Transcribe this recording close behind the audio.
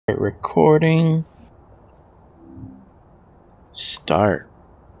Recording. Start.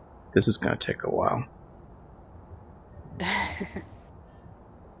 This is gonna take a while.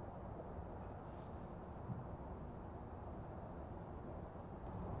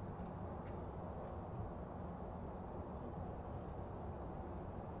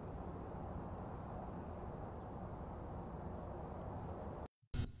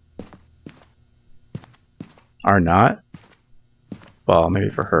 Are not? Well, maybe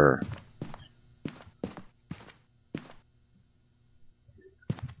for her.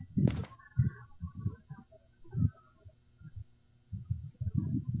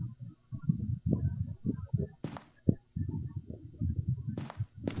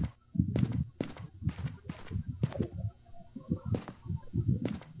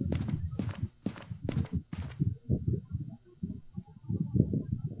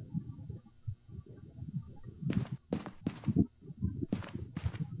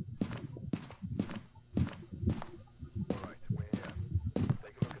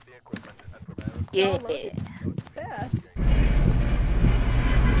 Yeah. Fast.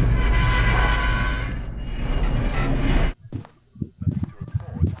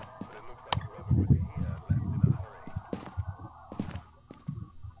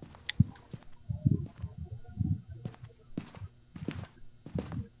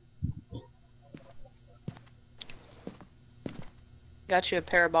 Got you a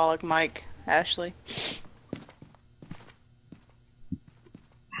parabolic mic, Ashley.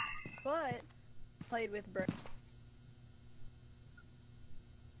 But played with brick.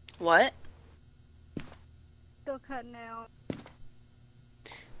 What? Still cutting out.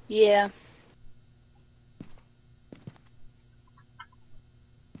 Yeah.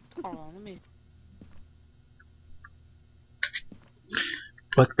 Hold on, let me...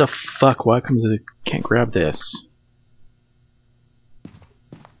 What the fuck? Why comes it? Can't grab this.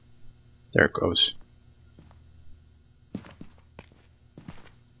 There it goes.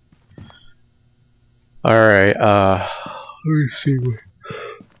 Alright, let me see.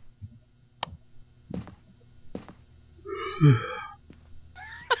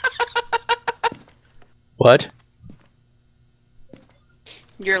 What?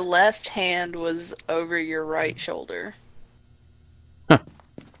 Your left hand was over your right shoulder. Huh.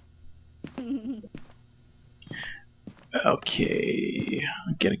 Okay,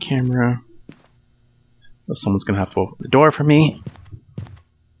 get a camera. Oh, someone's gonna have to open the door for me.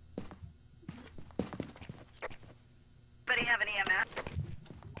 Anybody have any EMS?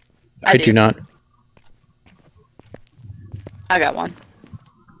 I do not. I got one.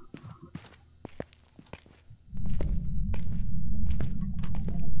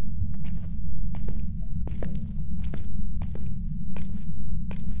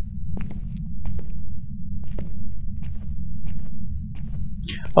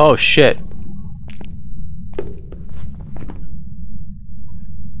 Oh shit.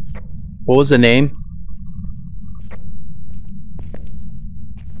 What was the name?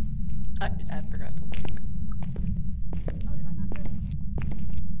 I forgot to look.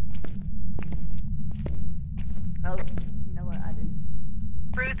 Oh, you know what? I didn't.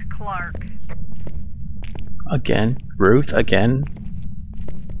 Ruth Clark. Again? Ruth? Again?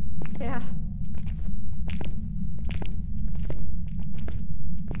 Yeah.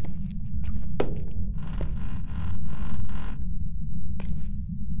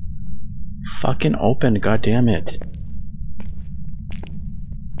 Fucking open, goddammit.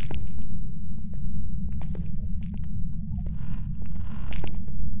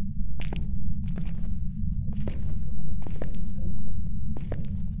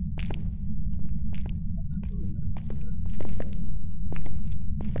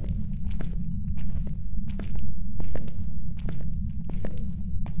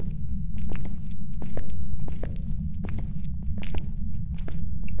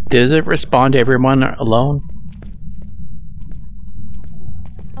 Does it respond to everyone alone?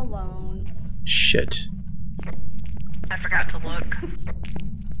 Alone. Shit. I forgot to look.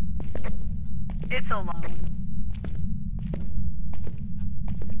 It's alone.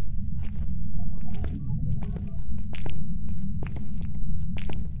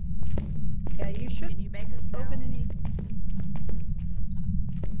 Yeah, you should. Can you make a sound? Open any.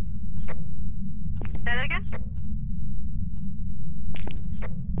 Say that again?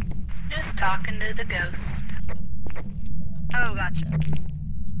 Just talking to the ghost. Oh, gotcha.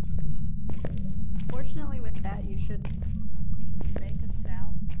 Fortunately, with that, you should. Can you make a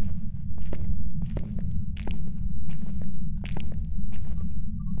sound?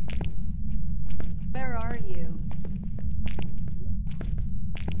 Where are you?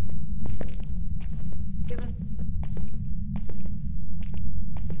 Give us a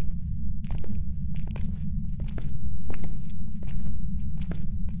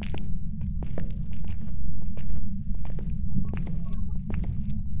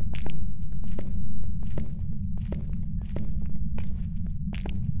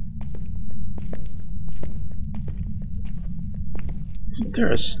Isn't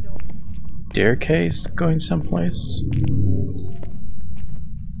there a staircase going someplace?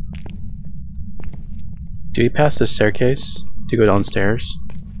 Do we pass the staircase to go downstairs?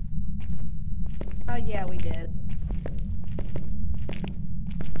 Yeah, we did.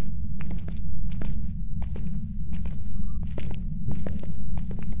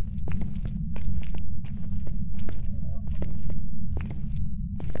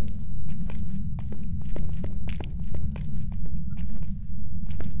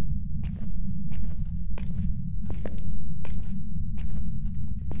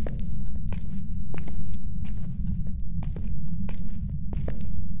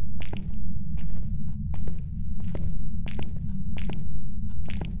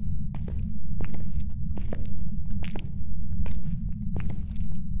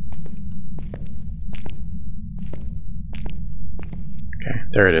 Okay,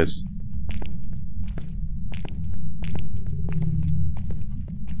 there it is.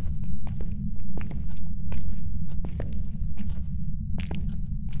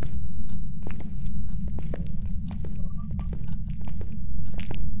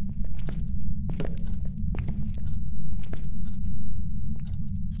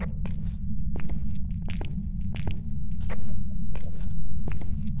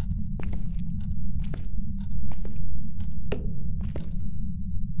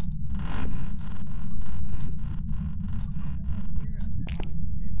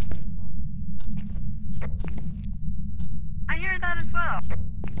 I hear that as well.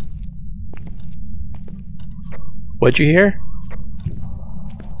 What'd you hear?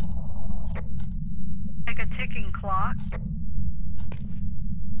 Like a ticking clock.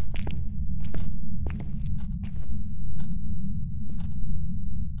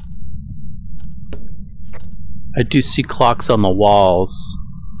 I do see clocks on the walls.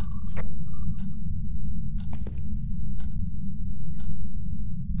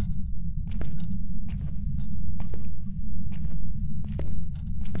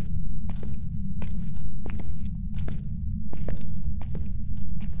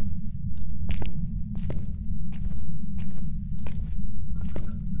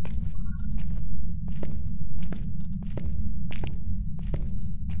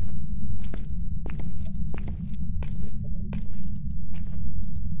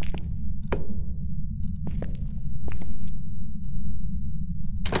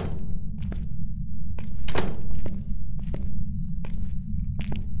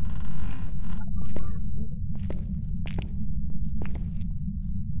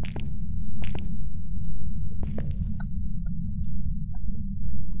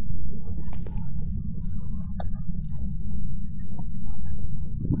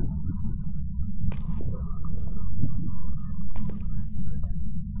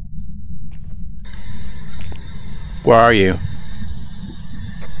 Where are you?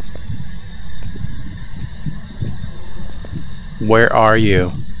 Where are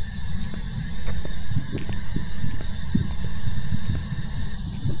you?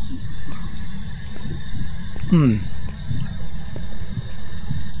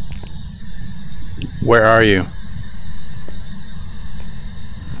 Where are you?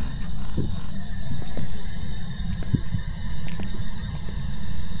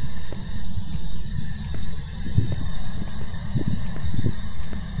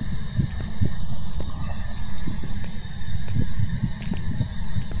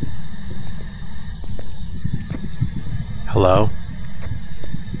 Hello?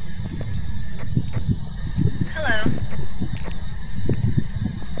 Hello.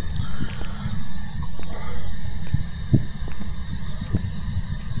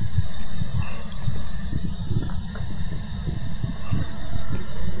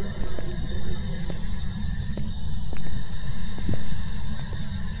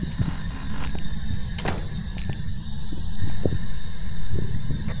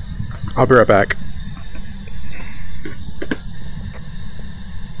 I'll be right back.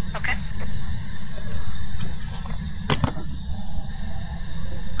 Okay.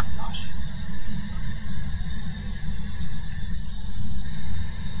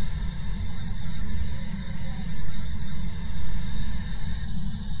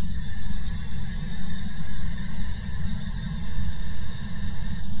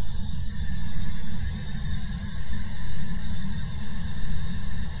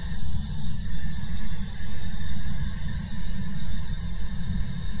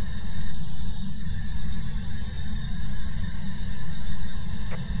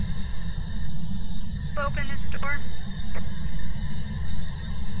 Open this door.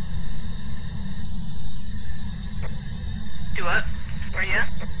 Do what? Where you at?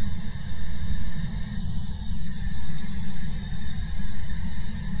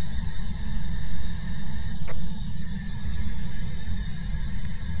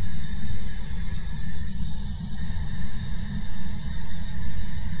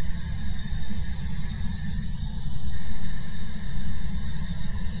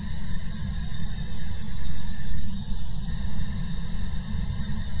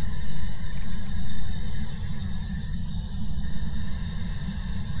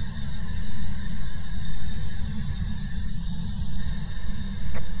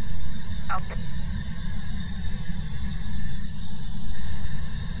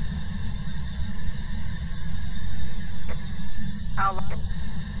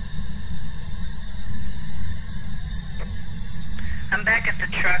 I'm back at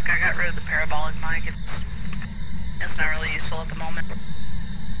the truck. I got rid of the parabolic mic. It's not really useful at the moment.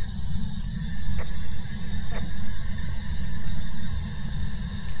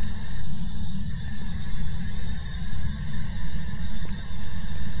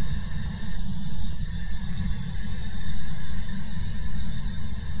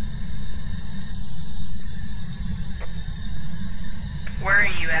 Where are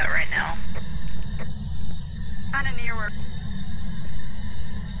you at right now? Kinda near where...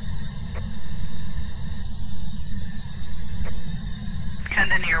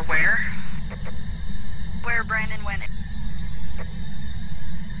 Kinda near where? where Brandon went.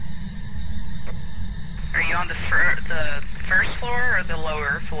 Are you on the first floor or the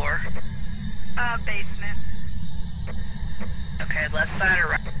lower floor? Basement. Okay, left side or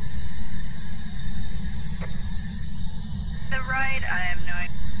right? The right, I have no idea.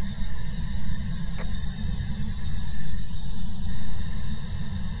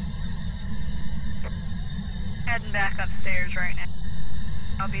 Heading back upstairs right now.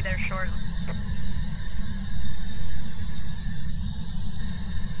 I'll be there shortly.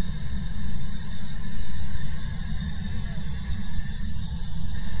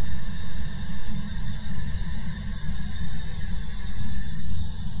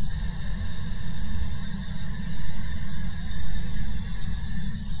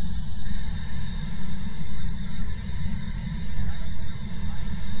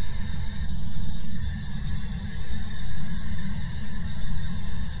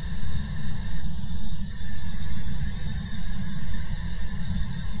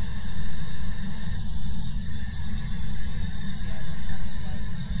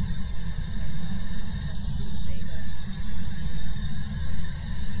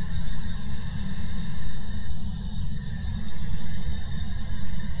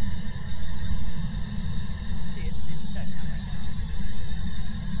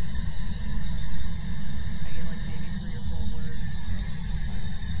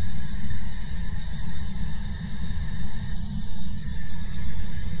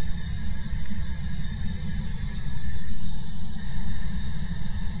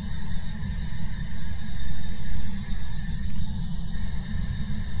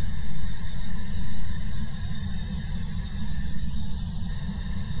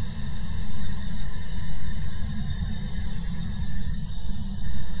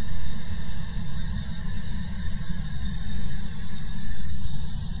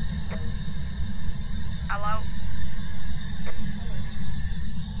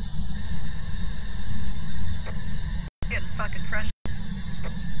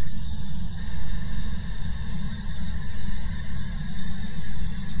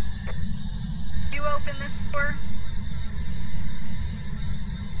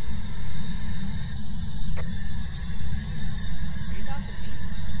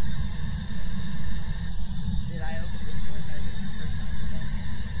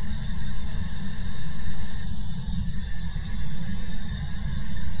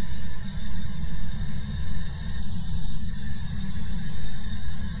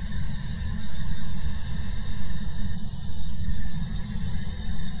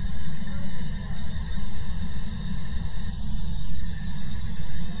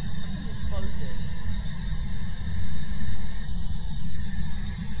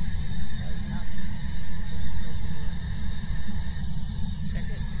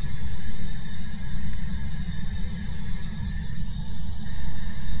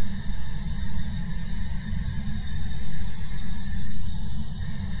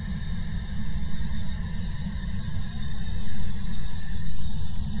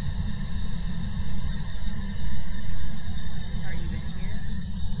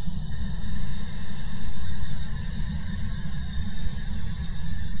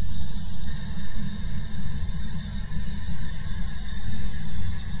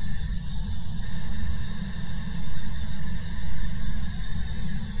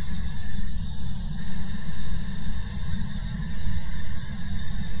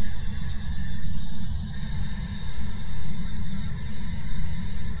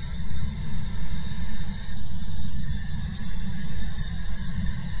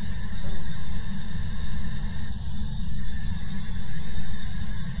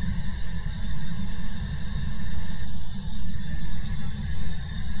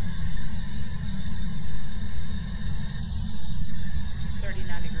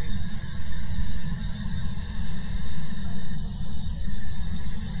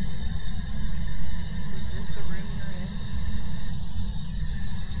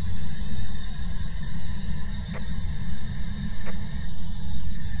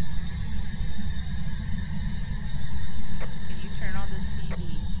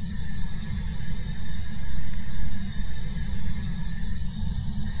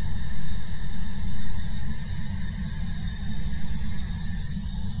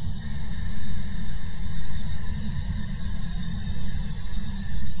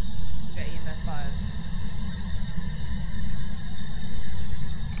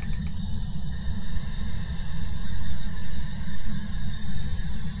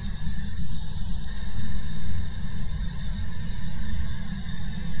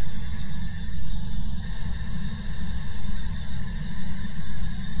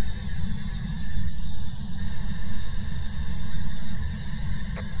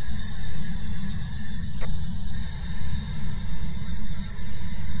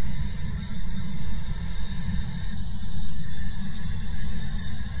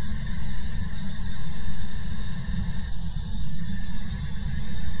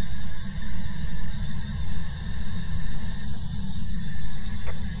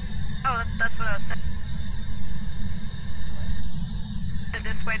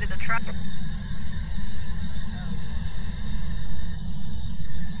 try.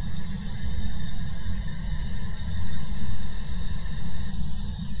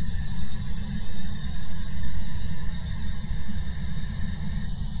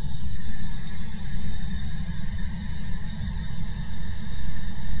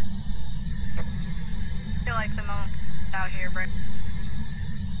 I feel like the moment out here, Brick.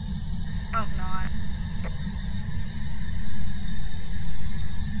 Hope not.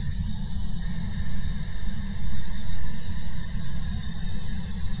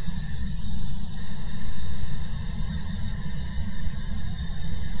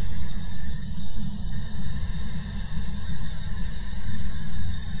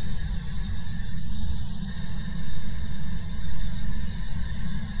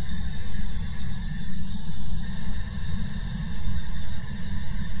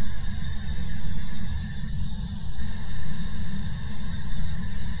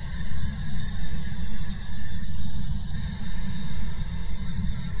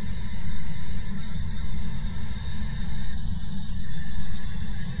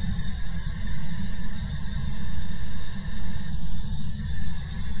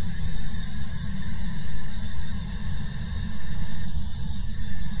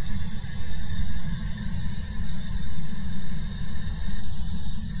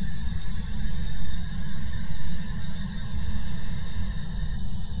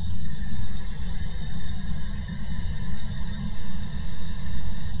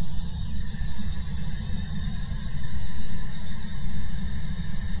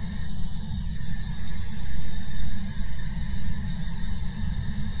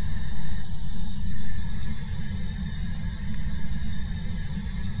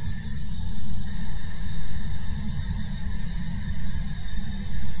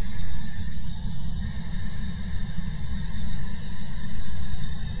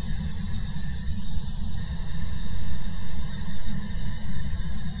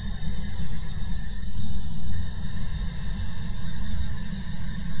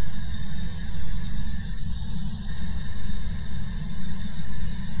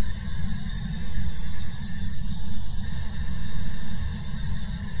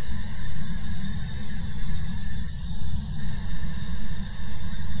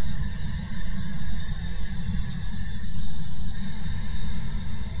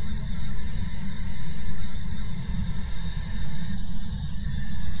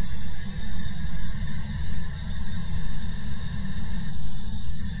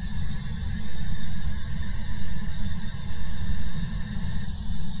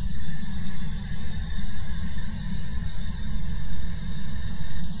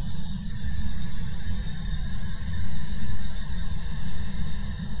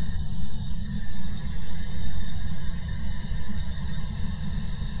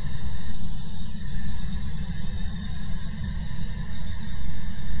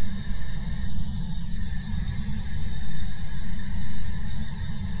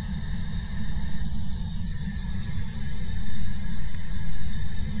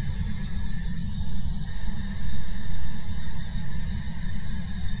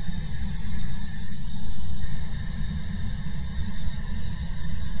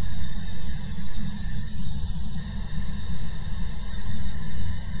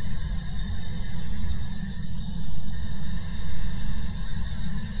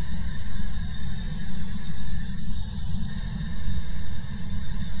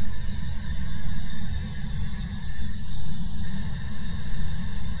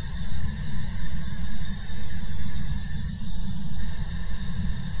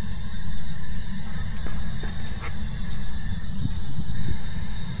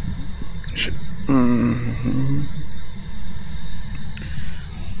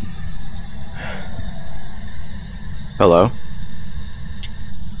 Hello?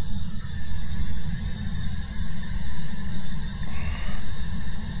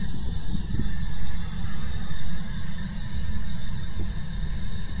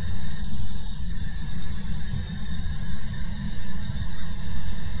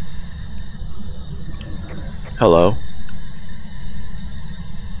 Hello?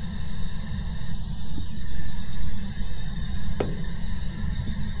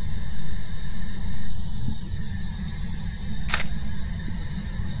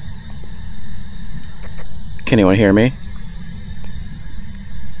 Can anyone hear me?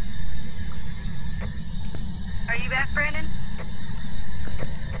 Are you back, Brandon?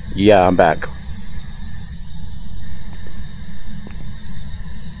 Yeah, I'm back.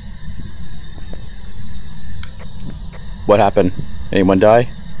 What happened? Anyone die?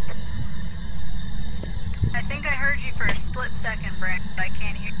 I think I heard you for a split second, Brandon, but I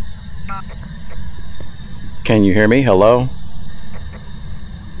can't hear. Can you hear me? Hello?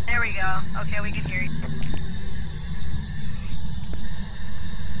 There we go. Okay, we can hear you.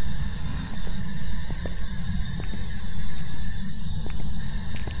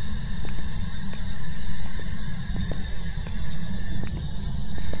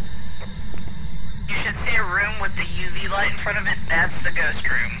 You should see a room with the UV light in front of it. That's the ghost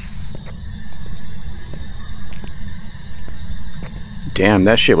room. Damn,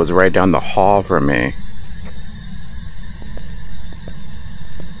 that shit was right down the hall from me.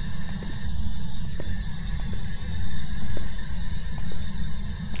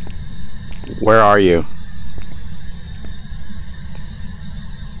 Where are you?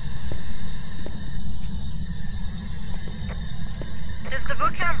 Does the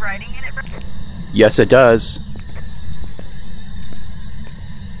book have writing in it? Yes, it does.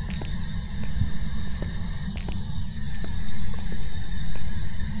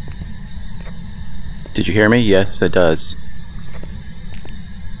 Did you hear me? Yes, it does.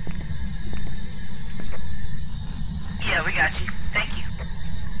 Yeah, we got you. Thank you.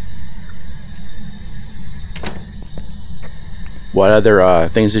 What other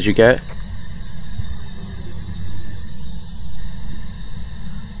things did you get?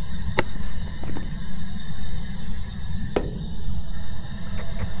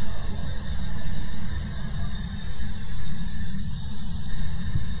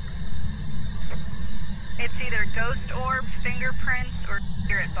 It's either ghost orb, fingerprints, or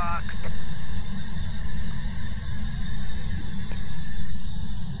spirit box.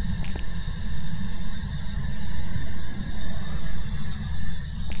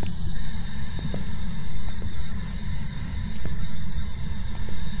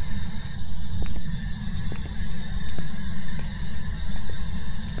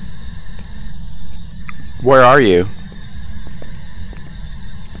 Where are you?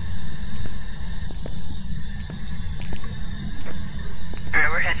 Alright,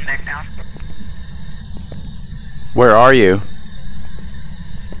 we're heading back down. Where are you?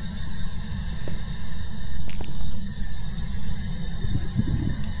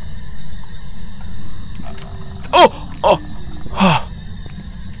 Oh! Oh!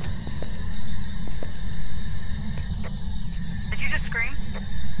 Did you just scream?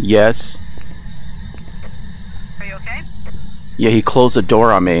 Yes. Are you okay? Yeah, he closed the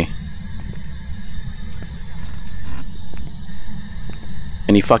door on me.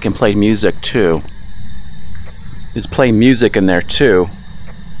 And he fucking played music too. He's playing music in there too.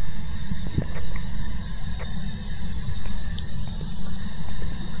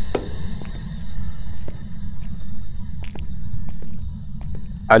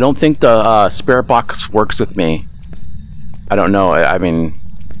 I don't think the spirit box works with me. I don't know. I mean,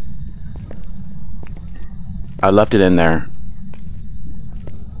 I left it in there.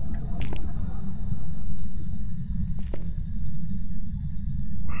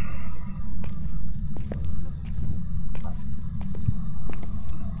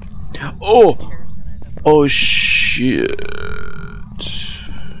 Oh! Oh shit.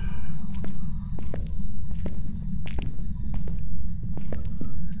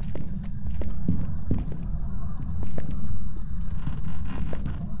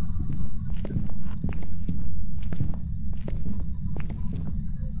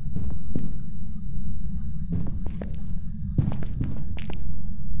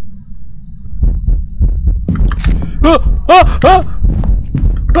 Ah! Ah! Ah!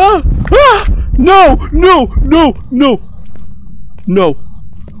 Ah! Ah! No! No! No! No! No!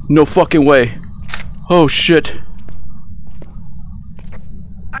 No fucking way! Oh shit!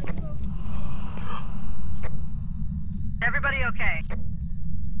 Everybody okay?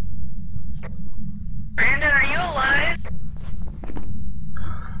 Brandon, are you alive?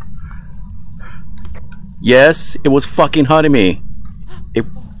 Yes, it was fucking hunting me.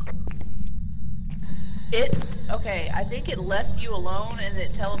 Okay, I think it left you alone and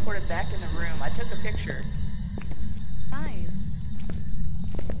it teleported back in the room. I took a picture. Nice.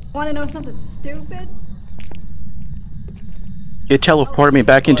 Want to know something stupid? It teleported me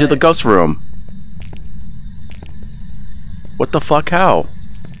back into the ghost room. What the fuck? How?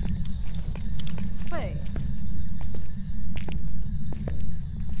 Wait.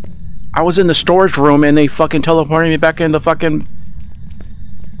 I was in the storage room and they fucking teleported me back in the fucking...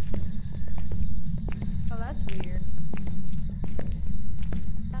 Oh, that's weird.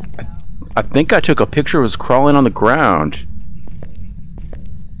 I think I took a picture. It was crawling on the ground.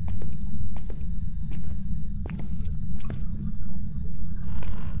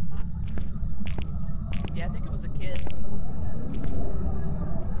 Yeah, I think it was a kid.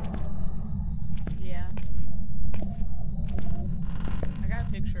 Yeah. I got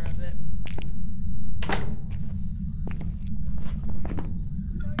a picture of it.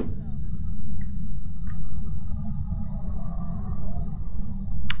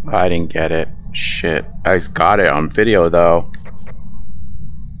 I didn't get it. Shit. I got it on video though.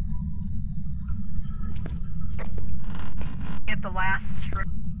 Get the last.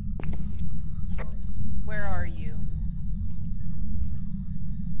 Where are you?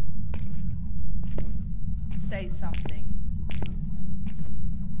 Say something.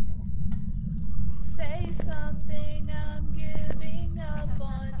 Say something, I'm giving up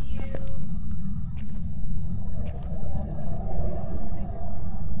on you.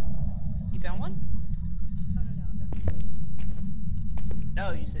 You found one? No.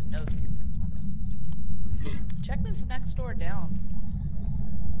 No, you said no to your friends, my bad. Check this next door down.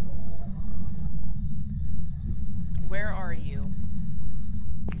 Where are you?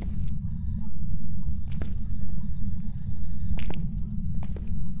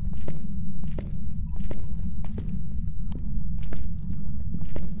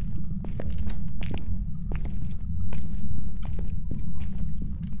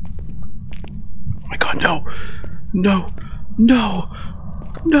 Oh my god, no! No! No!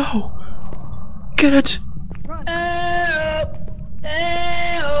 No! Get it! Run. Help!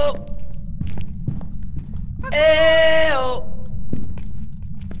 Help! Help!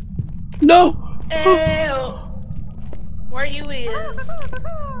 No! Help! Where you is?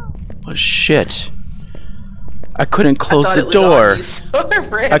 Oh shit. I couldn't close I thought the it was on door. you, so I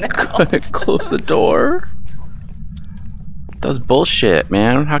ran I out. couldn't close the door. That was bullshit,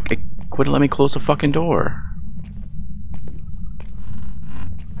 man. How it wouldn't let me close the fucking door.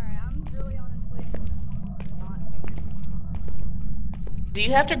 Alright, I'm really honestly not thinking. Do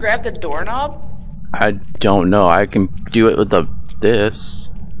you have to grab the doorknob? I don't know. I can do it with this,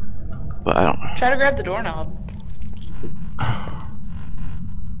 but I don't. Try to grab the doorknob.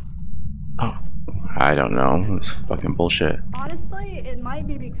 Oh, I don't know. It's fucking bullshit. Honestly, it might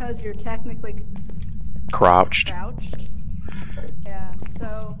be because you're technically Crouched. crouched. Yeah,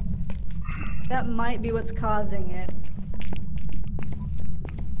 so that might be what's causing it.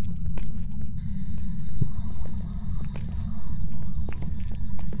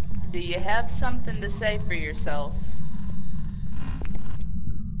 Do you have something to say for yourself?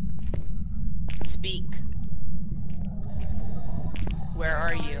 Speak. Where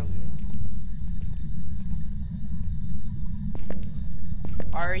are you?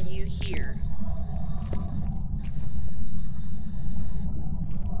 Are you here?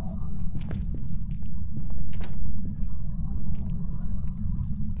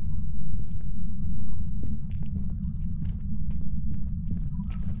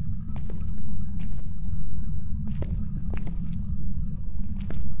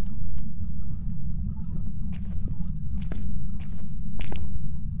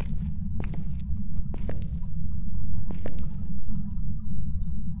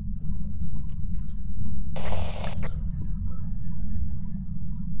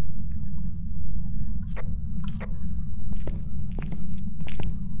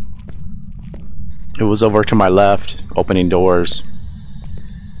 It was over to my left, opening doors.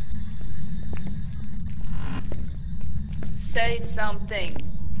 Say something.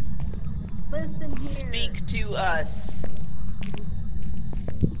 Listen here. Speak to us.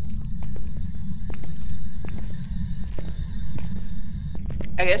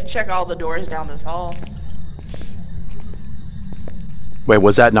 I guess check all the doors down this hall. Wait,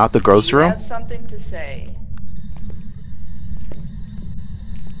 was that not the ghost Do you room? have something to say?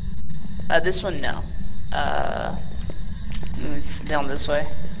 This one, no. It's down this way.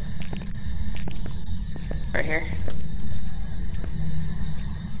 Right here.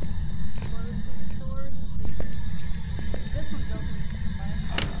 This one's open.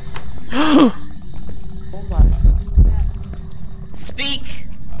 Oh my. Speak!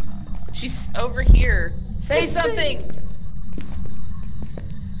 She's over here. Say something!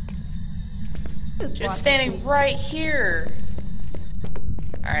 She's standing right here.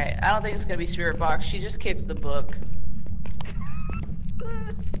 Alright, I don't think it's gonna be Spirit Box. She just kicked the book.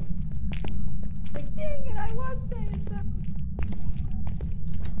 Like, dang it, I was saying something.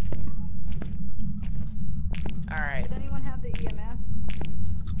 Alright. Does anyone have the EMF?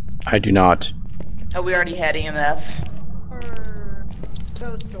 I do not. Oh, we already had EMF. Or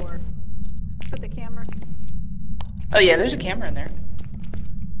ghost door? Put the camera. Oh yeah, there's a camera in there.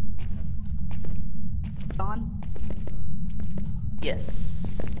 On? Yes.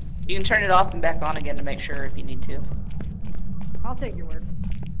 You can turn it off and back on again to make sure if you need to. I'll take your word.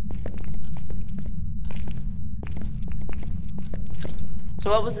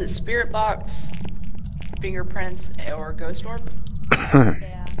 So what was it? Spirit Box, fingerprints, or ghost orb?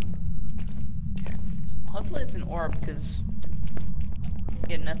 Yeah. Okay. Well, hopefully it's an orb because I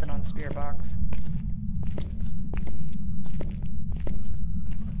get nothing on the Spirit Box.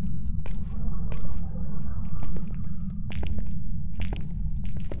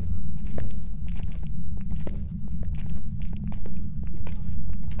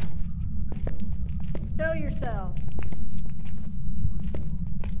 yourself.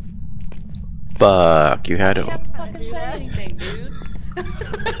 Fuck, you had You to. have to fucking Do say that. anything, dude.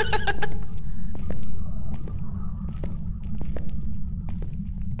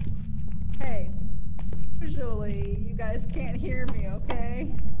 Hey, usually you guys can't hear me,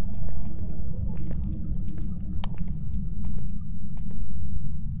 okay?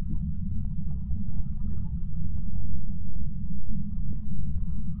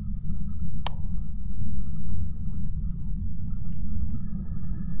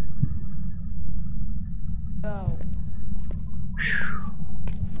 Go.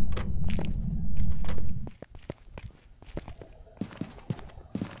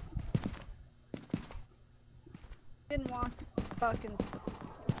 Didn't want to fucking.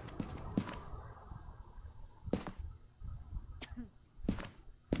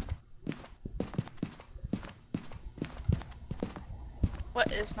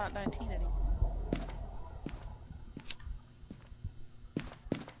 What? It's not 19 anymore.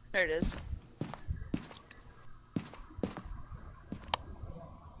 There it is.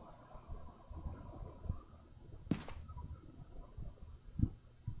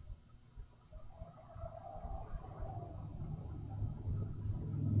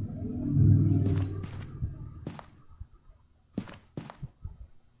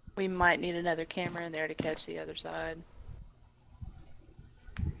 We might need another camera in there to catch the other side.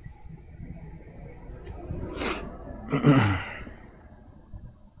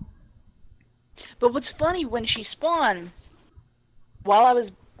 But what's funny, when she spawned, while I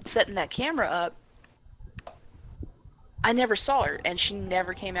was setting that camera up, I never saw her, and she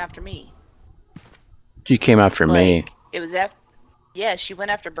never came after me. She came after me. Like, it was after, yeah, she went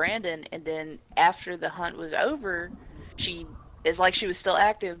after Brandon, and then after the hunt was over, it's like she was still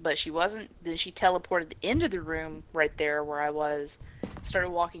active, but she wasn't. Then she teleported into the room right there where I was, started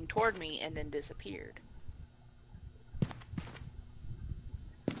walking toward me, and then disappeared.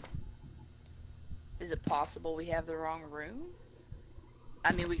 Is it possible we have the wrong room?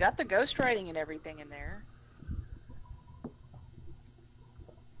 I mean, we got the ghostwriting and everything in there.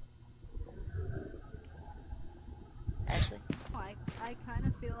 Ashley? I kind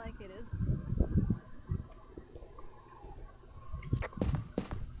of feel like it is.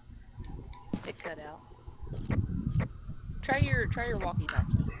 It cut out. Try your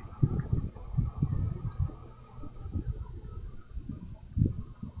walkie-talkie.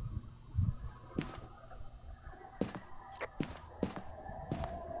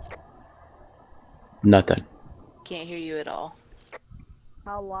 Nothing. Can't hear you at all.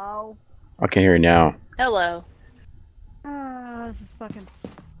 Hello? I can hear you now. Hello. This is fucking.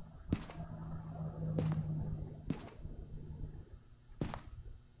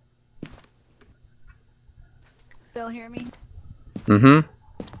 Still hear me? Mm-hmm.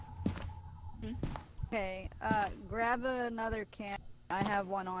 Okay, grab another can. I have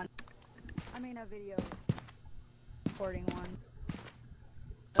one on. I mean, a video recording one.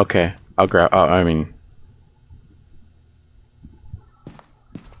 Okay, I'll grab. I mean,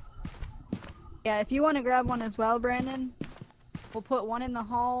 Yeah, if you want to grab one as well, Brandon, we'll put one in the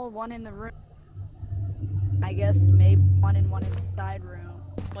hall, one in the room. I guess maybe one in the side room.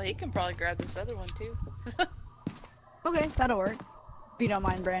 Well, he can probably grab this other one too. Okay, that'll work. If you don't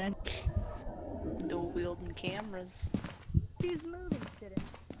mind, Brandon. Dual wielding cameras. She's moving, didn't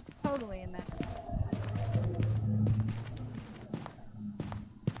totally in that.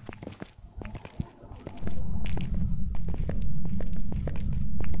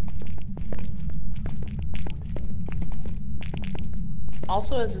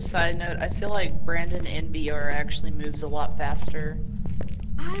 Also, as a side note, I feel like Brandon in VR actually moves a lot faster.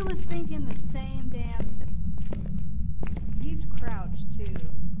 I was thinking the same damn thing. He's crouched too.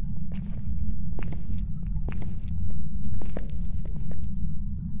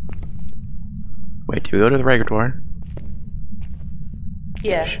 wait, do we go to the regular door?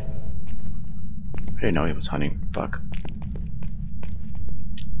 Yeah. I didn't know he was hunting. Fuck.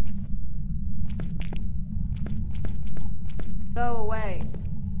 Go away.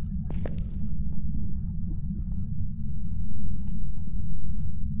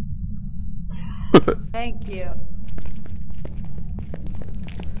 Thank you.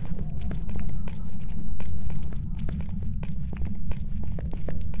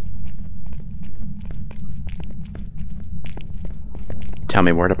 Tell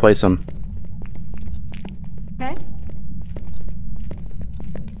me where to place him. Okay.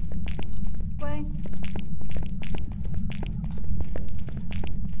 Way.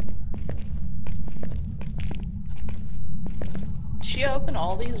 Did she open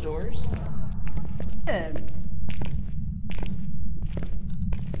all these doors? Good.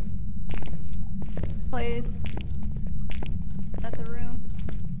 Place. At the room.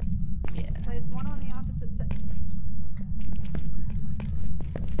 Yeah. Place one on the opposite side.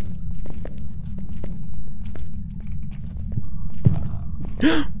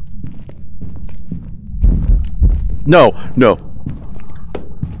 No, no.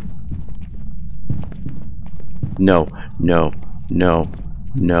 No, no, no,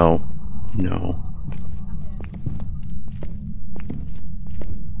 no, no.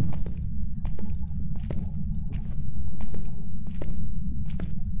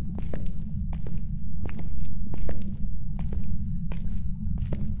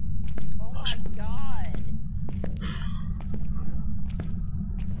 Oh my god.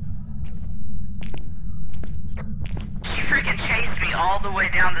 She freaking chased me all the way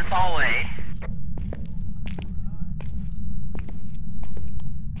down this hallway.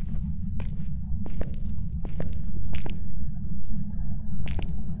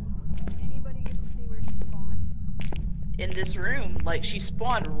 Anybody get to see where she spawned? In this room, like she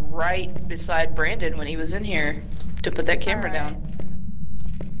spawned right beside Brandon when he was in here to put that camera Alright. down.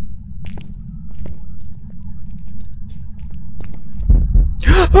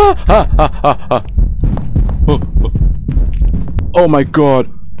 Oh my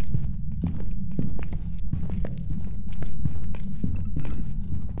god.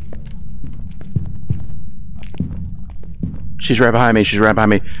 She's right behind me. She's right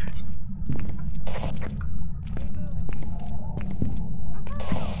behind me.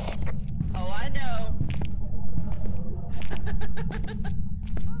 Oh, I know.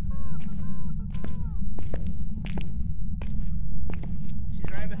 She's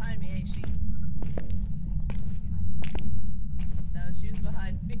right behind me, ain't she? No, she was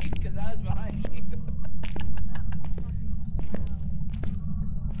behind me because I was behind you.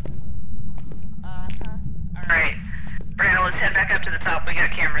 Uh-huh. Alright. Brandon, let's head back up to the top. We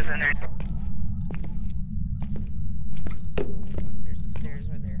got cameras in there. There's the stairs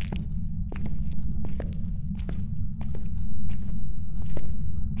right there.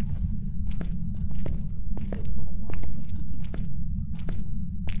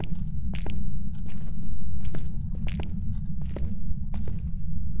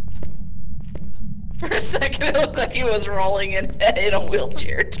 For a second, it looked like he was rolling in a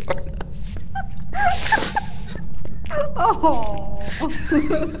wheelchair toward us. Oh.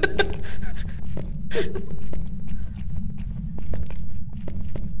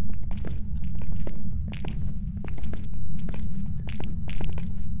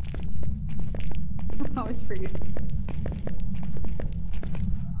 I was freaking.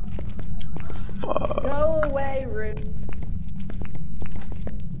 Fuck. Go away, Ruth.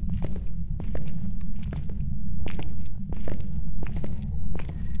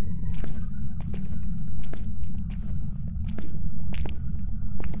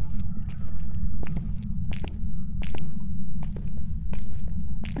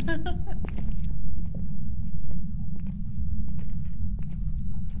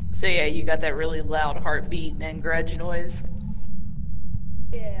 So yeah, you got that really loud heartbeat and grudge noise.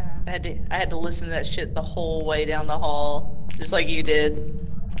 Yeah. I had to listen to that shit the whole way down the hall, just like you did.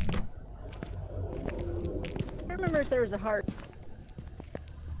 I don't remember if there was a heart.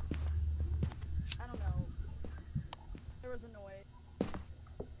 I don't know. There was a noise.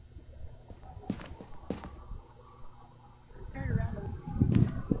 Turn around a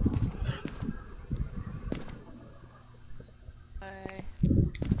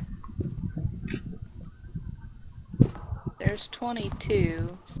There's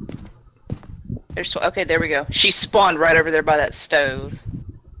 22. Okay, there we go. She spawned right over there by that stove.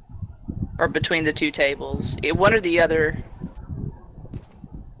 Or between the two tables. One or the other.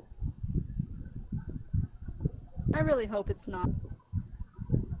 I really hope it's not.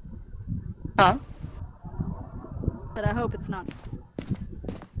 Huh? But I hope it's not.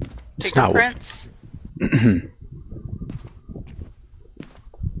 It's not. Fingerprints?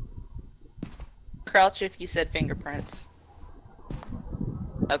 Crouch if you said fingerprints.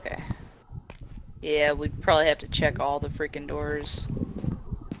 Okay. Yeah, we'd probably have to check all the freaking doors.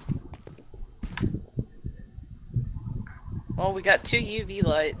 Well, we got 2 UV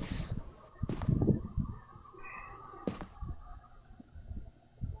lights.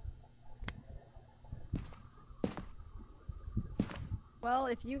 Well,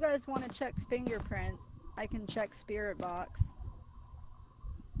 if you guys want to check fingerprint, I can check spirit box.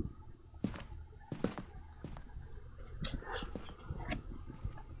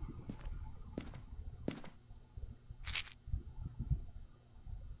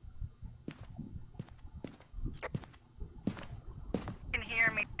 You can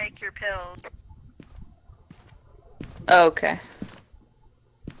hear me take your pills. Okay.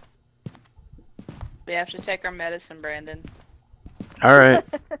 We have to take our medicine, Brandon. All right.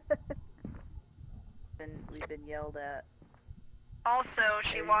 We've been yelled at. Also,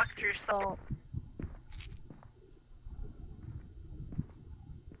 she walked through salt.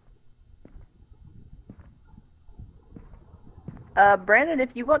 Brandon, if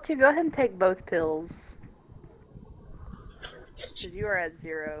you want to, go ahead and take both pills. Because you are at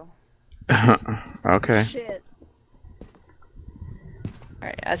 0. Okay. Shit.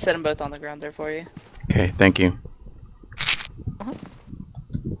 Alright, I set them both on the ground there for you. Okay, thank you.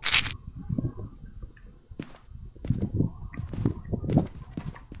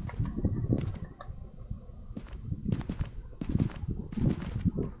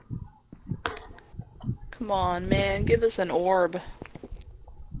 Come on, man, give us an orb.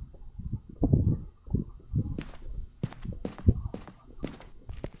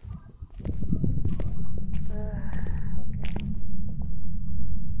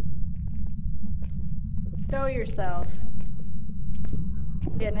 Show yourself.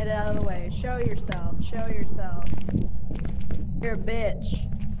 Getting it out of the way. Show yourself. Show yourself. You're a bitch.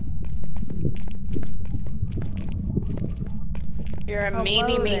 You're a Hello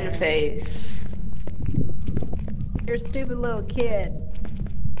meanie mean there. face. You're a stupid little kid.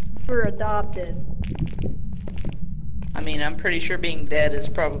 You were adopted. I mean, I'm pretty sure being dead is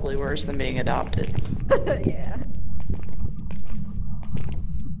probably worse than being adopted. Yeah.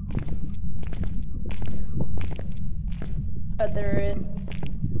 But there is.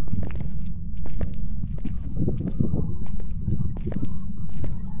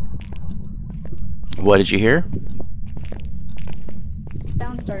 What did you hear?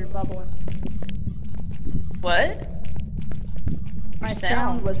 Sound started bubbling. What? My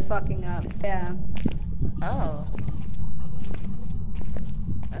sound? sound was fucking up. Yeah. Oh.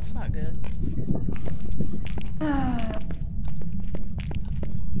 That's not good.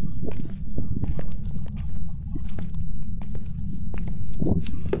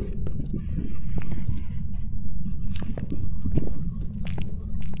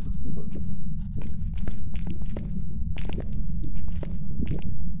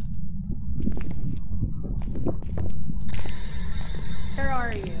 Where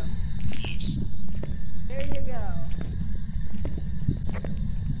are you? There you go.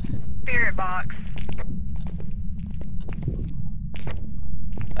 Spirit box.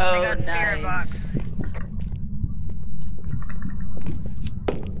 Oh, got spirit nice. box.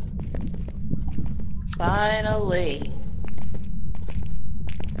 Finally.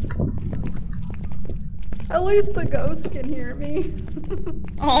 At least the ghost can hear me.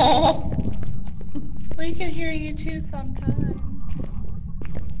 Oh. We can hear you too sometimes.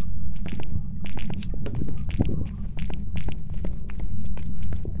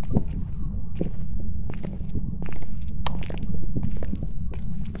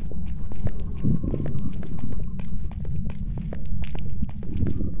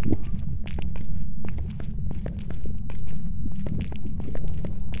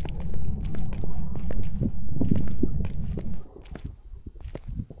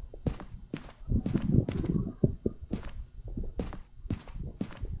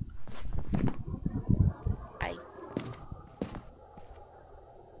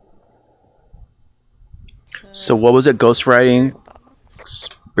 So what was it? Ghostwriting?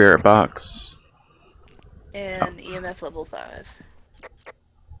 Spirit box. And EMF level 5.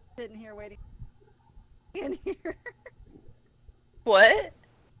 Sitting here waiting. In here. What?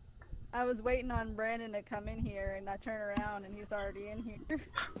 I was waiting on Brandon to come in here, and I turn around, and he's already in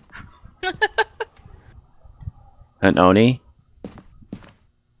here. An Oni?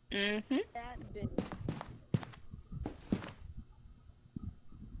 Mm-hmm. That bitch.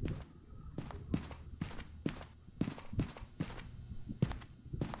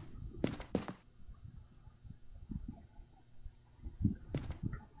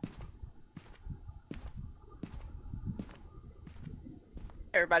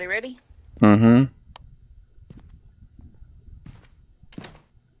 Everybody ready? Mm-hmm.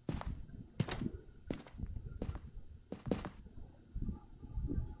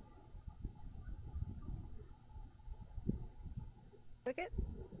 Click it.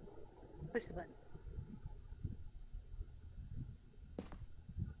 Push the button.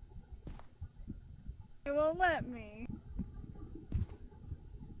 It won't let me.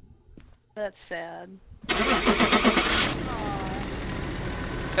 That's sad. Aw.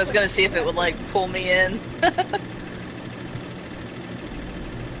 I was gonna see if it would like pull me in.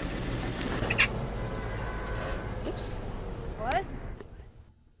 Oops. What?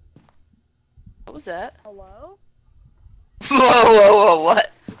 What was that? Hello? Whoa, whoa, whoa,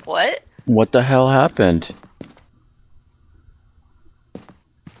 what? What? What the hell happened?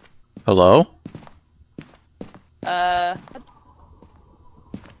 Hello? That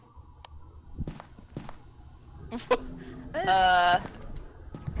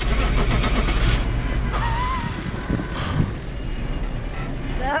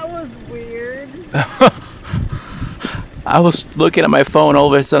was weird. I was looking at my phone, all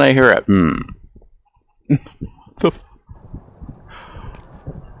of a sudden I hear it.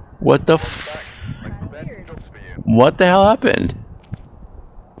 What the Weird. What the hell happened?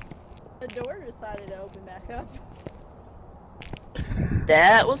 The door decided to open back up.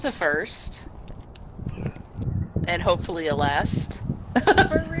 That was a first. And hopefully a last.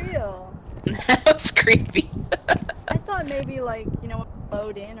 For real. That was creepy. I thought maybe like, you know,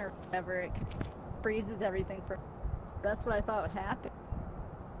 load in or whatever, it freezes everything for. That's what I thought would happen.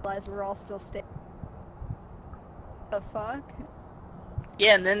 Realize we're all still staying. The fuck?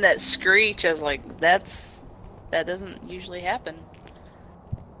 Yeah, and then that screech, I was like, that doesn't usually happen.